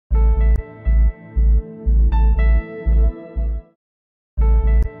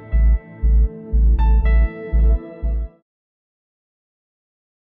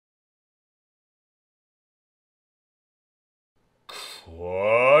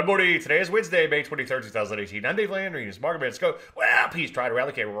Good morning. Today is Wednesday, May 23rd, 2018. I'm Dave Landry. It's market minutes go. Well, Peace tried to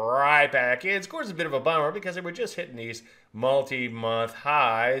allocate right back in. Scores a bit of a bummer because they were just hitting these multi-month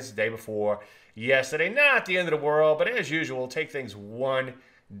highs the day before yesterday. Not the end of the world, but as usual, take things one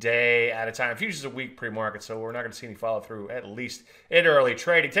day at a time. Futures a weak pre-market, so we're not going to see any follow-through, at least in early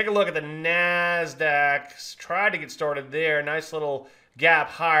trading. Take a look at the NASDAQ. Tried to get started there. Nice little gap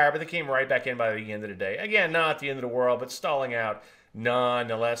higher, but they came right back in by the end of the day. Again, not the end of the world, but stalling out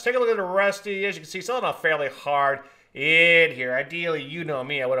nonetheless. Take a look at the Rusty. As you can see, selling off fairly hard in here. Ideally, you know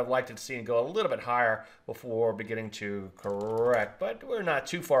me, I would have liked to see it go a little bit higher before beginning to correct, but we're not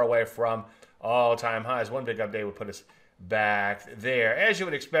too far away from all-time highs. One big update would put us back there. As you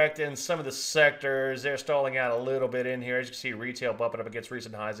would expect in some of the sectors, they're stalling out a little bit in here. As you can see, retail bumping up against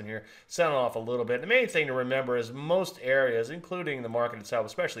recent highs in here, selling off a little bit. The main thing to remember is most areas, including the market itself,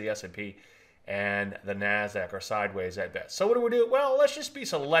 especially the S&P and the NASDAQ, are sideways at best. So what do? Well, let's just be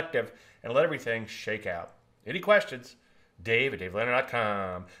selective and let everything shake out. Any questions? Dave at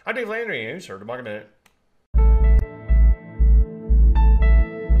DaveLandry.com. I'm Dave Landry, and you heard the Market Minute.